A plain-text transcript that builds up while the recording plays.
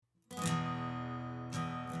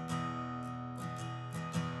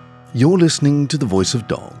You're listening to The Voice of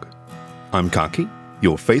Dog. I'm Kaki,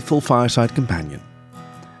 your faithful fireside companion.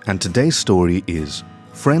 And today's story is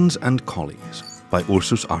Friends and Collies by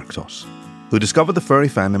Ursus Arctos, who discovered the furry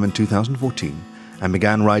fandom in 2014 and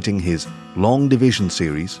began writing his Long Division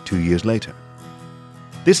series 2 years later.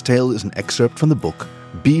 This tale is an excerpt from the book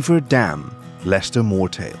Beaver Dam, Lester Moore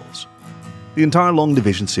Tales. The entire Long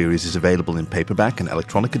Division series is available in paperback and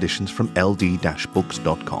electronic editions from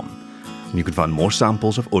ld-books.com. And you can find more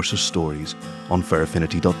samples of Ursus stories on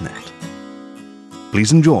furaffinity.net.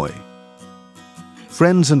 Please enjoy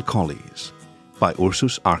Friends and Collies by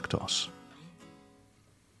Ursus Arctos.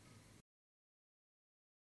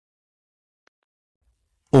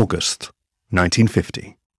 August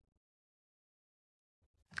 1950.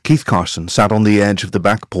 Keith Carson sat on the edge of the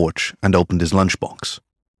back porch and opened his lunchbox.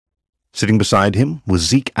 Sitting beside him was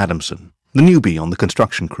Zeke Adamson, the newbie on the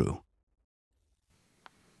construction crew.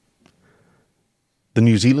 The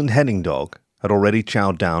New Zealand heading dog had already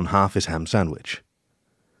chowed down half his ham sandwich.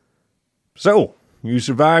 "So, you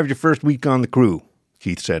survived your first week on the crew,"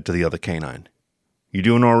 Keith said to the other canine. "You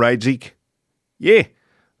doing all right, Zeke?" "Yeah,"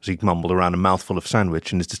 Zeke mumbled around a mouthful of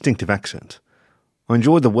sandwich in his distinctive accent. "I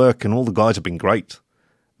enjoyed the work and all the guys have been great.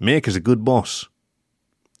 Mick is a good boss."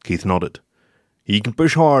 Keith nodded. "He can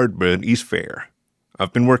push hard, but he's fair.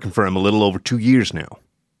 I've been working for him a little over 2 years now."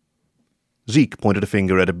 Zeke pointed a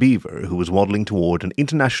finger at a beaver who was waddling toward an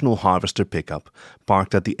International Harvester pickup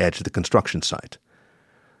parked at the edge of the construction site.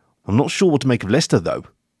 "I'm not sure what to make of Lester, though."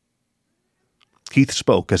 Keith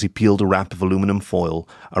spoke as he peeled a wrap of aluminum foil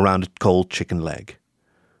around a cold chicken leg.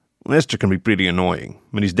 "Lester can be pretty annoying,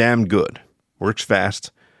 but he's damn good. Works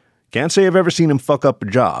fast. Can't say I've ever seen him fuck up a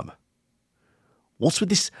job." "What's with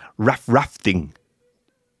this raff thing?"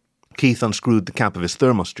 Keith unscrewed the cap of his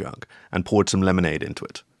thermos jug and poured some lemonade into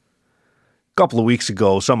it. "Couple of weeks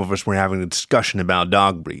ago, some of us were having a discussion about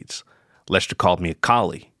dog breeds. Lester called me a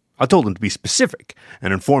collie. I told him to be specific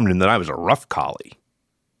and informed him that I was a rough collie."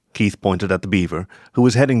 Keith pointed at the beaver, who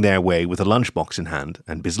was heading their way with a lunchbox in hand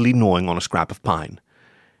and busily gnawing on a scrap of pine.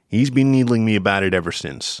 "He's been needling me about it ever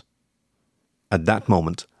since." At that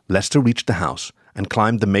moment, Lester reached the house and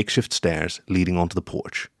climbed the makeshift stairs leading onto the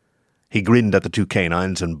porch. He grinned at the two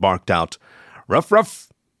canines and barked out, "Ruff,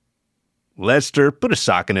 ruff!" "Lester, put a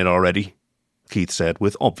sock in it already," Keith said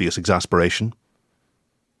with obvious exasperation.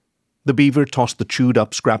 The beaver tossed the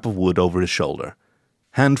chewed-up scrap of wood over his shoulder.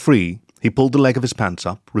 Hand-free, he pulled the leg of his pants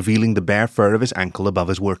up, revealing the bare fur of his ankle above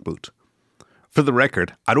his work boot. "For the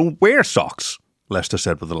record, I don't wear socks," Lester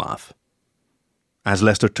said with a laugh. As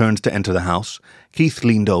Lester turned to enter the house, Keith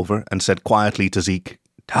leaned over and said quietly to Zeke,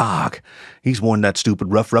 "Dog, he's worn that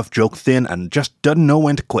stupid rough joke thin and just doesn't know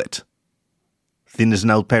when to quit." "Thin as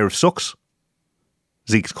an old pair of socks?"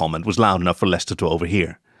 Zeke's comment was loud enough for Lester to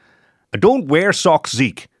overhear. "I don't wear socks,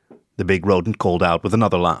 Zeke," the big rodent called out with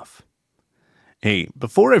another laugh. "Hey,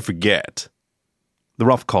 before I forget..." The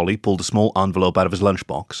rough collie pulled a small envelope out of his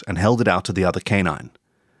lunchbox and held it out to the other canine.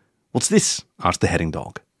 "What's this?" asked the heading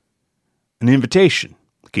dog. "An invitation,"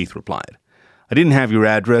 Keith replied. "I didn't have your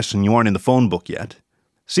address and you aren't in the phone book yet.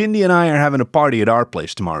 Cindy and I are having a party at our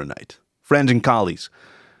place tomorrow night. Friends and Collies.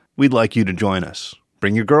 We'd like you to join us.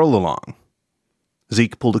 Bring your girl along."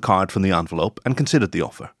 Zeke pulled a card from the envelope and considered the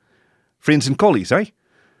offer. "Friends and Collies, eh?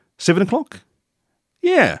 7 o'clock?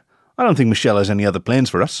 Yeah, I don't think Michelle has any other plans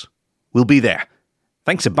for us. We'll be there.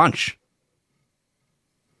 Thanks a bunch."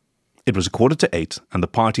 It was 7:45 and the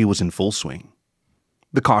party was in full swing.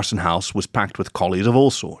 The Carson house was packed with collies of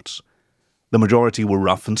all sorts. The majority were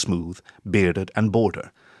rough and smooth, bearded and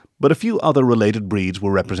border, but a few other related breeds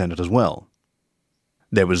were represented as well.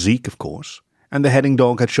 There was Zeke, of course, and the heading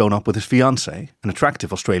dog had shown up with his fiancée, an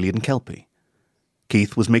attractive Australian Kelpie.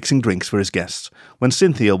 Keith was mixing drinks for his guests when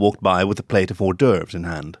Cynthia walked by with a plate of hors d'oeuvres in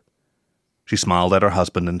hand. She smiled at her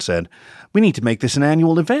husband and said, "We need to make this an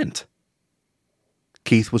annual event."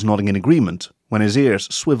 Keith was nodding in agreement when his ears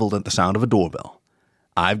swiveled at the sound of a doorbell.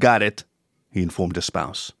 "I've got it," he informed his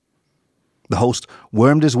spouse. The host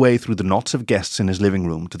wormed his way through the knots of guests in his living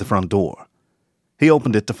room to the front door. He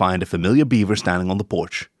opened it to find a familiar beaver standing on the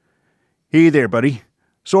porch. "Hey there, buddy.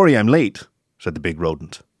 Sorry I'm late," said the big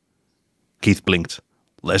rodent. Keith blinked.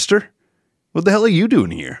 "Lester? What the hell are you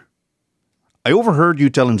doing here?" "I overheard you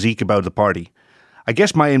telling Zeke about the party. I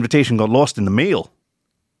guess my invitation got lost in the mail."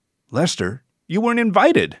 "Lester, you weren't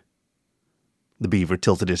invited." The beaver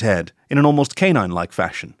tilted his head in an almost canine-like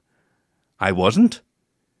fashion. "I wasn't?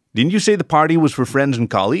 Didn't you say the party was for friends and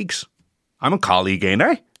colleagues? I'm a colleague, ain't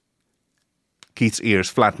I?" Keith's ears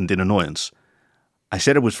flattened in annoyance. "I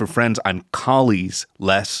said it was for friends and collies,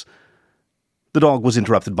 Les." The dog was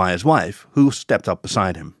interrupted by his wife, who stepped up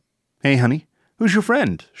beside him. "Hey, honey, Who's your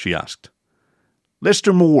friend? She asked.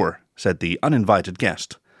 Lester Moore, said the uninvited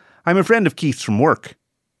guest. I'm a friend of Keith's from work.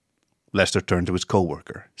 Lester turned to his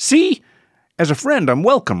co-worker. See? As a friend, I'm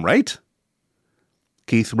welcome, right?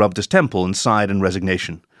 Keith rubbed his temple and sighed in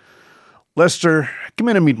resignation. Lester, come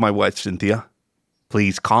in and meet my wife, Cynthia.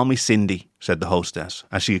 Please call me Cindy, said the hostess,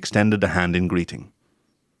 as she extended a hand in greeting.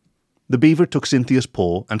 The beaver took Cynthia's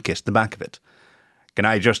paw and kissed the back of it. Can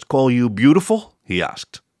I just call you beautiful? He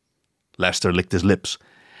asked. Lester licked his lips.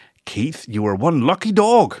 Keith, you are one lucky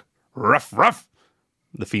dog. Ruff, ruff.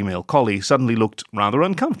 The female collie suddenly looked rather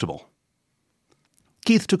uncomfortable.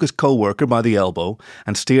 Keith took his co-worker by the elbow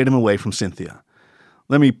and steered him away from Cynthia.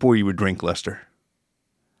 Let me pour you a drink, Lester.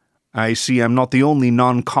 I see I'm not the only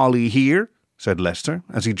non-collie here, said Lester,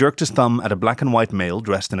 as he jerked his thumb at a black and white male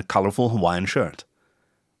dressed in a colourful Hawaiian shirt.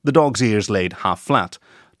 The dog's ears laid half flat,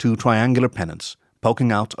 two triangular pennants,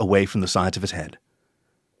 poking out away from the sides of his head.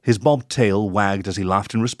 His bobbed tail wagged as he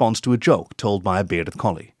laughed in response to a joke told by a bearded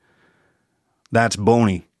collie. That's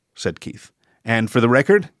Boney, said Keith. And for the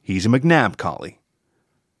record, he's a McNabb collie.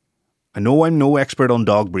 I know I'm no expert on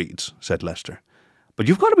dog breeds, said Lester, but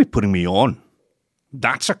you've got to be putting me on.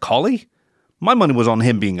 That's a collie? My money was on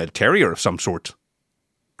him being a terrier of some sort.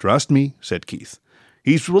 Trust me, said Keith.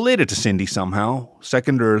 He's related to Cindy somehow,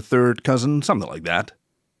 second or third cousin, something like that.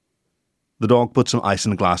 The dog put some ice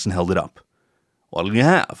in a glass and held it up. What'll you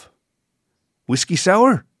have? Whiskey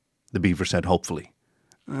sour? The beaver said hopefully.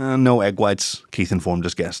 No egg whites, Keith informed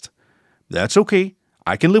his guest. That's okay.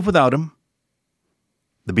 I can live without him.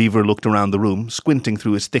 The beaver looked around the room, squinting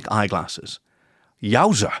through his thick eyeglasses.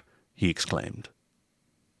 Yowza! He exclaimed.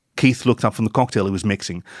 Keith looked up from the cocktail he was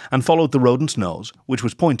mixing and followed the rodent's nose, which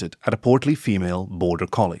was pointed at a portly female border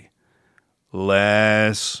collie.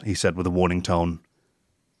 Less, he said with a warning tone.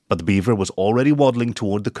 But the beaver was already waddling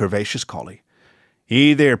toward the curvaceous collie.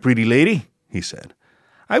 Hey there, pretty lady, he said.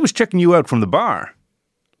 I was checking you out from the bar.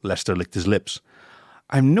 Lester licked his lips.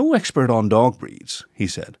 I'm no expert on dog breeds, he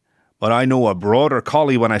said, but I know a broader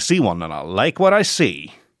collie when I see one, and I like what I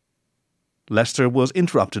see. Lester was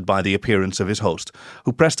interrupted by the appearance of his host,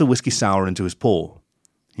 who pressed a whiskey sour into his paw.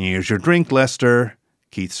 Here's your drink, Lester,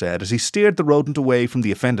 Keith said, as he steered the rodent away from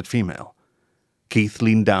the offended female. Keith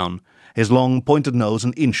leaned down, his long, pointed nose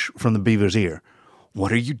an inch from the beaver's ear.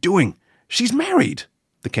 What are you doing? She's married,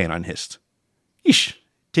 the canine hissed. Eesh,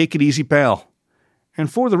 take it easy, pal. And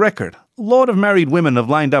for the record, a lot of married women have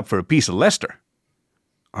lined up for a piece of Lester.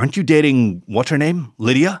 Aren't you dating, what's her name,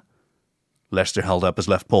 Lydia? Lester held up his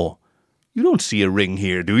left paw. You don't see a ring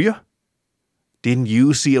here, do you? Didn't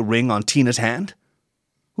you see a ring on Tina's hand?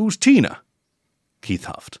 Who's Tina? Keith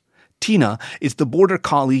huffed. Tina is the border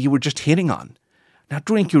collie you were just hitting on. Now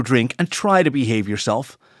drink your drink and try to behave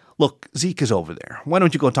yourself. Look, Zeke is over there. Why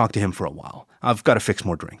don't you go talk to him for a while? I've got to fix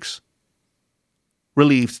more drinks.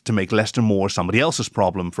 Relieved to make Lester Moore somebody else's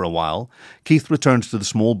problem for a while, Keith returned to the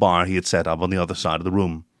small bar he had set up on the other side of the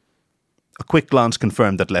room. A quick glance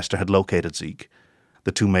confirmed that Lester had located Zeke.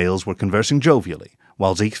 The two males were conversing jovially,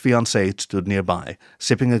 while Zeke's fiancée stood nearby,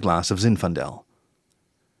 sipping a glass of Zinfandel.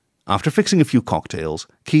 After fixing a few cocktails,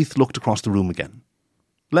 Keith looked across the room again.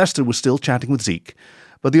 Lester was still chatting with Zeke,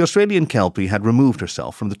 but the Australian Kelpie had removed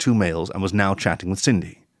herself from the two males and was now chatting with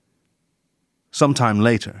Cindy. Some time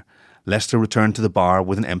later, Lester returned to the bar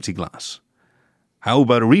with an empty glass. How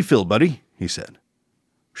about a refill, buddy? He said.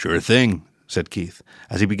 Sure thing, said Keith,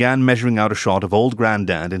 as he began measuring out a shot of Old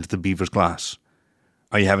Grandad into the beaver's glass.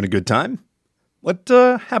 Are you having a good time? What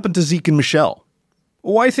happened to Zeke and Michelle?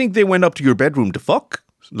 Oh, I think they went up to your bedroom to fuck,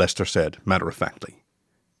 Lester said, matter-of-factly.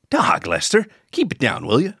 Dog, Lester, keep it down,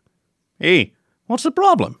 will you? Hey, what's the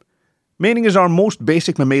problem? Mating is our most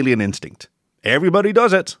basic mammalian instinct. Everybody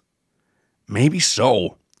does it. Maybe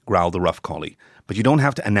so, growled the rough collie, but you don't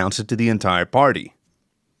have to announce it to the entire party.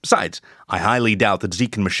 Besides, I highly doubt that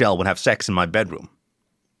Zeke and Michelle would have sex in my bedroom.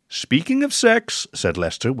 Speaking of sex, said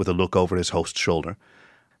Lester with a look over his host's shoulder,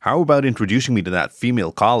 how about introducing me to that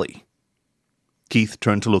female collie? Keith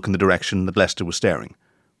turned to look in the direction that Lester was staring.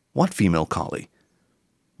 What female collie?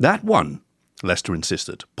 That one, Lester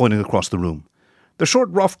insisted, pointing across the room. The short,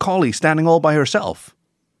 rough collie standing all by herself.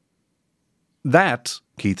 That,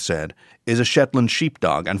 Keith said, is a Shetland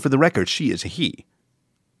sheepdog, and for the record, she is a he.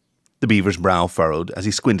 The beaver's brow furrowed as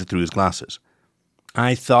he squinted through his glasses.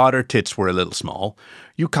 I thought her tits were a little small.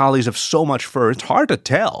 You collies have so much fur, it's hard to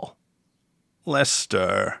tell.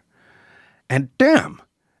 Lester. And damn,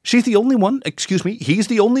 he's the only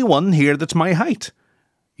one here that's my height.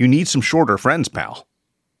 You need some shorter friends, pal.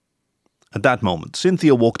 At that moment,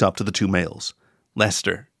 Cynthia walked up to the two males.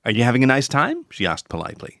 Lester, are you having a nice time? She asked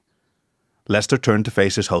politely. Lester turned to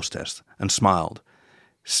face his hostess and smiled.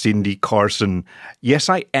 Cindy Carson. Yes,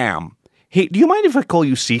 I am. Hey, do you mind if I call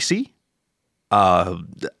you Cece?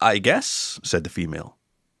 I guess, said the female.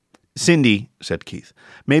 Cindy, said Keith,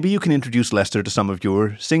 maybe you can introduce Lester to some of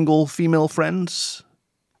your single female friends?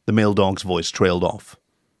 The male dog's voice trailed off.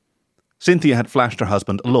 Cynthia had flashed her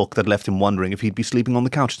husband a look that left him wondering if he'd be sleeping on the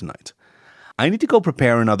couch tonight. I need to go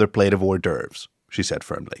prepare another plate of hors d'oeuvres, she said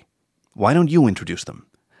firmly. Why don't you introduce them?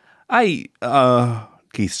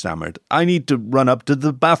 Keith stammered. I need to run up to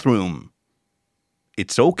the bathroom.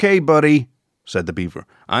 It's okay, buddy, said the beaver.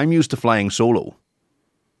 I'm used to flying solo.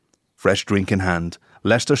 Fresh drink in hand,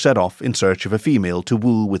 Lester set off in search of a female to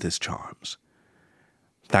woo with his charms.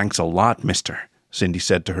 Thanks a lot, mister, Cindy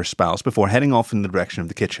said to her spouse before heading off in the direction of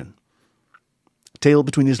the kitchen. Tail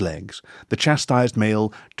between his legs, the chastised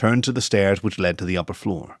male turned to the stairs which led to the upper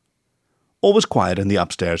floor. All was quiet in the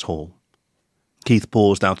upstairs hall. Keith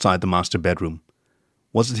paused outside the master bedroom.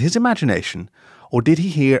 Was it his imagination, or did he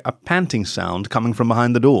hear a panting sound coming from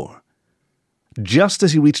behind the door? Just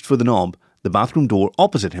as he reached for the knob, the bathroom door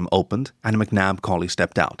opposite him opened and a McNabb collie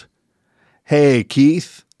stepped out. Hey,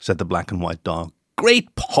 Keith, said the black and white dog.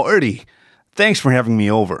 Great party! Thanks for having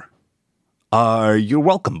me over. You're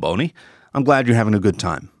welcome, Boney. I'm glad you're having a good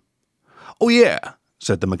time. Oh, yeah,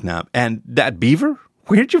 said the McNabb. And that beaver?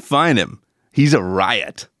 Where'd you find him? He's a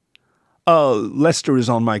riot. Lester is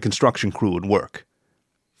on my construction crew at work.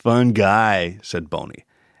 Fun guy, said Boney.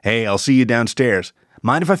 Hey, I'll see you downstairs.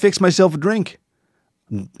 Mind if I fix myself a drink?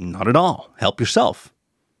 Not at all. Help yourself.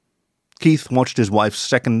 Keith watched his wife's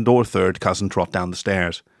second or third cousin trot down the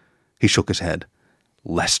stairs. He shook his head.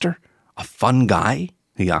 Lester? A fun guy?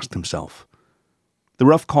 He asked himself. The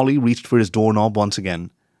rough collie reached for his doorknob once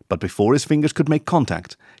again, but before his fingers could make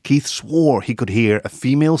contact, Keith swore he could hear a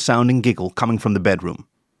female-sounding giggle coming from the bedroom.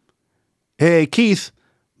 Hey, Keith,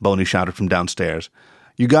 Boney shouted from downstairs.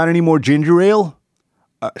 You got any more ginger ale?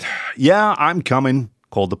 Yeah, I'm coming,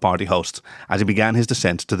 called the party host as he began his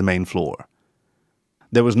descent to the main floor.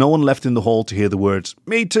 There was no one left in the hall to hear the words,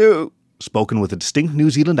 Me too, spoken with a distinct New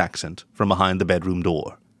Zealand accent from behind the bedroom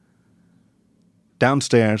door.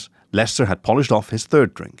 Downstairs, Lester had polished off his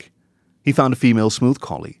third drink. He found a female smooth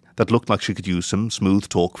collie that looked like she could use some smooth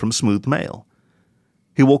talk from a smooth male.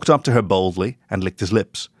 He walked up to her boldly and licked his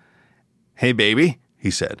lips. Hey, baby,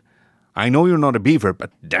 he said. I know you're not a beaver,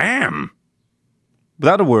 but damn!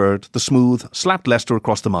 Without a word, the smooth slapped Lester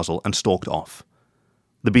across the muzzle and stalked off.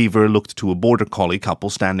 The beaver looked to a border collie couple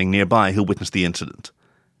standing nearby who witnessed the incident.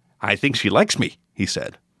 I think she likes me, he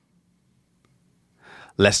said.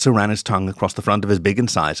 Lester ran his tongue across the front of his big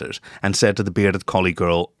incisors and said to the bearded collie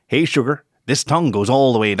girl, Hey, sugar, this tongue goes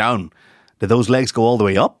all the way down. Did those legs go all the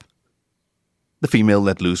way up? The female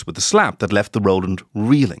let loose with a slap that left the rodent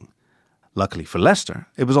reeling. Luckily for Lester,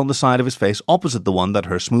 it was on the side of his face opposite the one that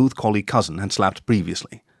her smooth collie cousin had slapped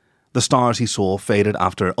previously. The stars he saw faded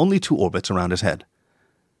after only 2 orbits around his head.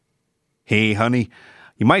 Hey, honey,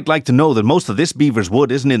 you might like to know that most of this beaver's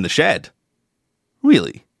wood isn't in the shed.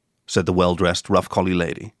 Really? Said the well-dressed rough collie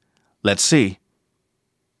lady. Let's see.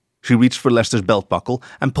 She reached for Lester's belt buckle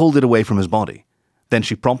and pulled it away from his body. Then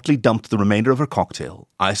she promptly dumped the remainder of her cocktail,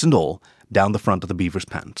 ice and all, down the front of the beaver's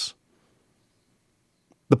pants.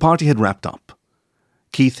 The party had wrapped up.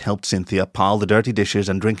 Keith helped Cynthia pile the dirty dishes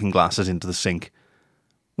and drinking glasses into the sink.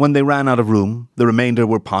 When they ran out of room, the remainder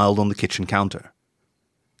were piled on the kitchen counter.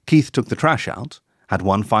 Keith took the trash out, had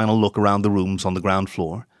one final look around the rooms on the ground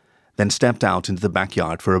floor, then stepped out into the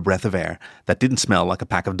backyard for a breath of air that didn't smell like a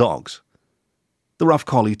pack of dogs. The rough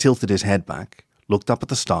collie tilted his head back, looked up at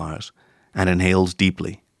the stars, and inhaled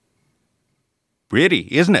deeply. Pretty,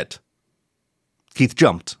 isn't it? Keith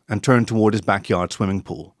jumped and turned toward his backyard swimming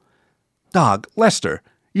pool. Dog, Lester,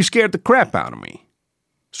 you scared the crap out of me.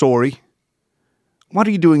 Sorry. What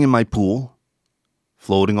are you doing in my pool?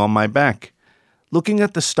 Floating on my back, looking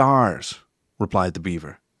at the stars, replied the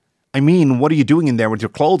beaver. I mean, what are you doing in there with your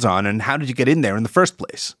clothes on, and how did you get in there in the first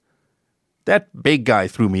place? That big guy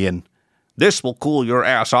threw me in. This will cool your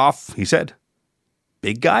ass off, he said.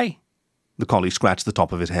 Big guy? The collie scratched the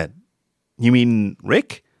top of his head. You mean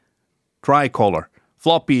Rick? Tricolor,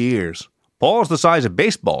 floppy ears, paws the size of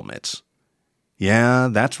baseball mitts. Yeah,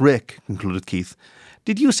 that's Rick, concluded Keith.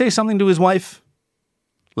 Did you say something to his wife?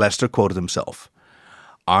 Lester quoted himself.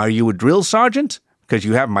 Are you a drill sergeant? Because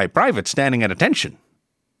you have my private standing at attention.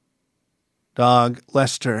 Dog,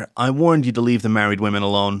 Lester, I warned you to leave the married women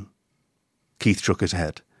alone. Keith shook his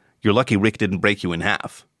head. You're lucky Rick didn't break you in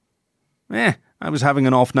half. I was having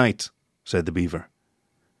an off night, said the beaver.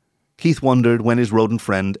 Keith wondered when his rodent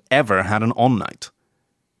friend ever had an on night.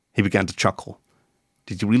 He began to chuckle.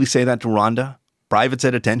 Did you really say that to Rhonda? Privates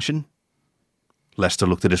at attention? Lester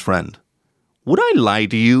looked at his friend. Would I lie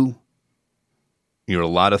to you? You're a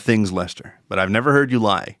lot of things, Lester, but I've never heard you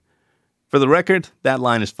lie. For the record, that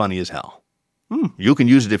line is funny as hell. You can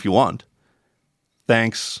use it if you want.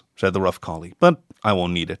 Thanks, said the rough collie, but I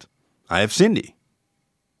won't need it. I have Cindy.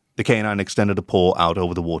 The canine extended a paw out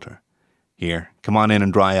over the water. Here, come on in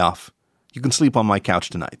and dry off. You can sleep on my couch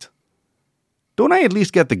tonight. Don't I at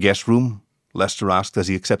least get the guest room? Lester asked as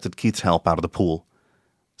he accepted Keith's help out of the pool.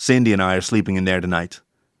 Cindy and I are sleeping in there tonight.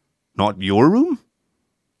 Not your room?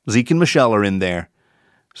 Zeke and Michelle are in there,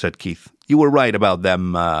 said Keith. You were right about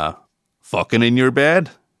them, fucking in your bed?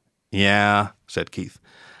 Yeah, said Keith.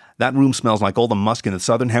 That room smells like all the musk in the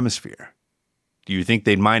southern hemisphere. Do you think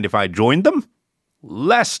they'd mind if I joined them?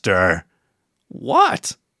 Lester!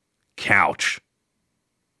 What? Couch.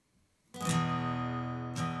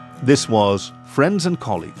 This was Friends and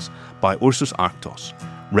Collies by Ursus Arctos,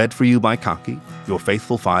 read for you by Kaki, your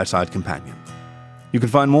faithful fireside companion. You can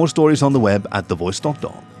find more stories on the web at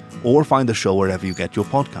thevoice.dog, or find the show wherever you get your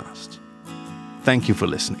podcasts. Thank you for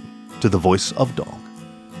listening to The Voice of Dog.